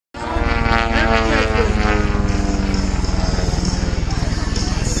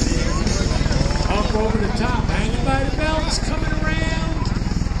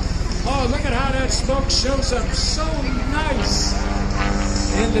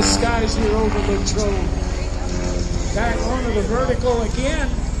in the skies here over Latrobe. Back onto the vertical again.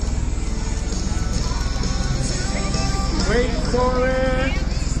 Wait for it.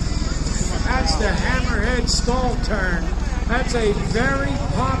 That's the hammerhead stall turn. That's a very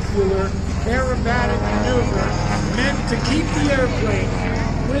popular aerobatic maneuver meant to keep the airplane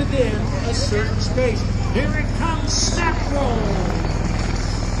within a certain space. Here it comes, snap roll.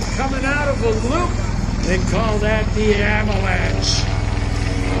 Coming out of a loop, they call that the avalanche.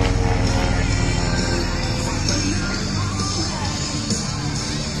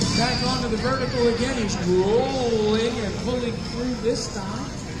 Back onto the vertical again. He's rolling and pulling through this time.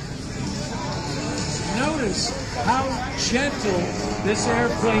 Notice how gentle this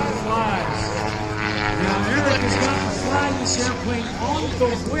airplane flies. Now Eric has got to fly this airplane on the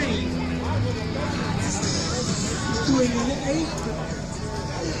wing.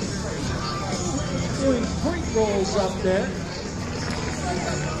 Doing point rolls up there.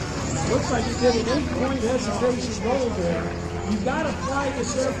 Looks like he did an 8-point hesitation roll there. You've got to fly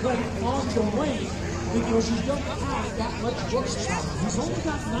this airplane on the wing because you don't have that much horsepower. He's only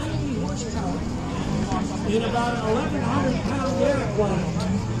got 90 horsepower in about an 1,100-pound airplane.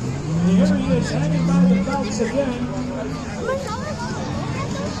 And here he is hanging by the belts again.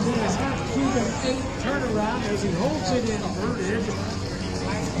 In a half-Cuban 8 turnaround as he holds it inverted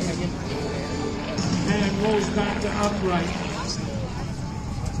and rolls back to upright.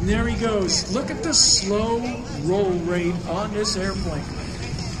 And there he goes. Look at the slow roll rate on this airplane.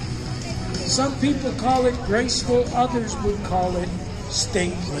 Some people call it graceful, others would call it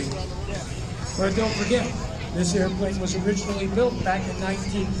stately. But don't forget, this airplane was originally built back in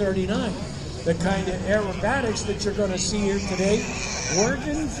 1939. The kind of aerobatics that you're going to see here today weren't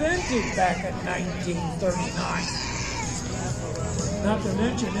invented back in 1939. Not to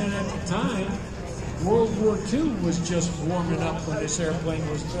mention that at the time, World War II was just warming up when this airplane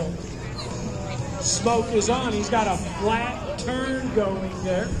was built. Smoke is on. He's got a flat turn going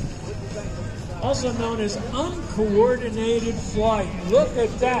there. Also known as uncoordinated flight. Look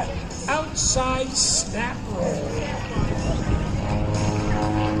at that. Outside snap roll.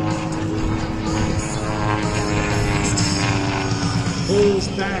 Pulls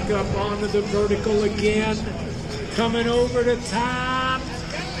back up onto the vertical again. Coming over the top.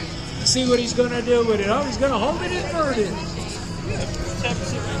 See what he's going to do with it. Oh, he's going to hold it inverted.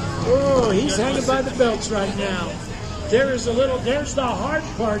 Oh, he's hanging by the belts right now. There's the hard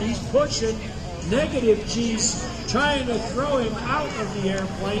part. He's pushing negative G's, trying to throw him out of the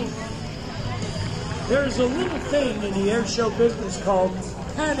airplane. There's a little thing in the air show business called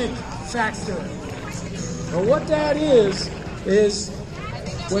panic factor. Well, what that is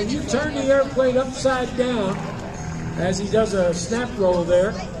when you turn the airplane upside down, as he does a snap roll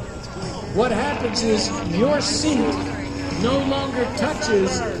there, what happens is your seat no longer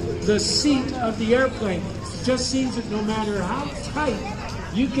touches the seat of the airplane. It just seems that no matter how tight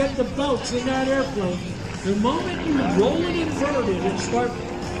you get the belts in that airplane, the moment you roll it inverted and start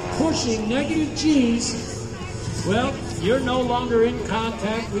pushing negative G's, well, you're no longer in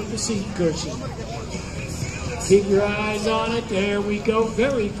contact with the seat cushion. Keep your eyes on it. There we go.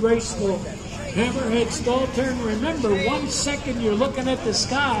 Very graceful hammerhead stall turn. Remember, 1 second you're looking at the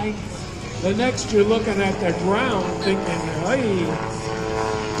sky, the next you're looking at the ground thinking, hey.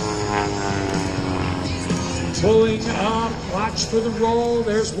 Pulling up, watch for the roll.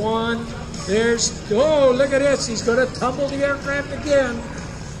 There's one. Oh, look at this. He's going to tumble the aircraft again.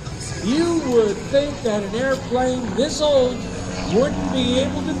 You would think that an airplane this old wouldn't be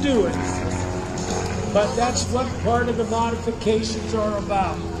able to do it. But that's what part of the modifications are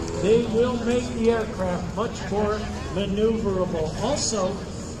about. They will make the aircraft much more maneuverable. Also,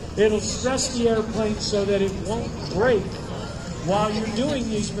 it'll stress the airplane so that it won't break while you're doing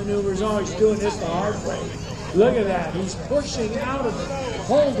these maneuvers. Oh, he's doing this the hard way. Look at that. He's pushing out of it,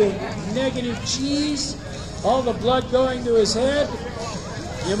 holding negative G's, all the blood going to his head.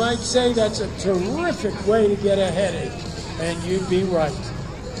 You might say that's a terrific way to get a headache, and you'd be right.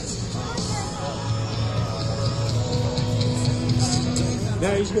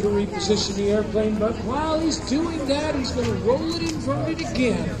 Now he's going to reposition the airplane, but while he's doing that, he's going to roll it inverted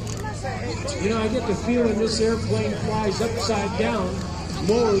again. You know, I get the feeling this airplane flies upside down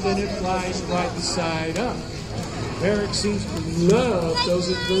more than it flies right side up. Eric seems to love those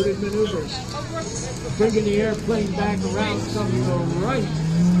inverted maneuvers. Bringing the airplane back around from the right.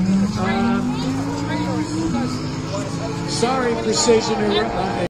 Sorry, precision.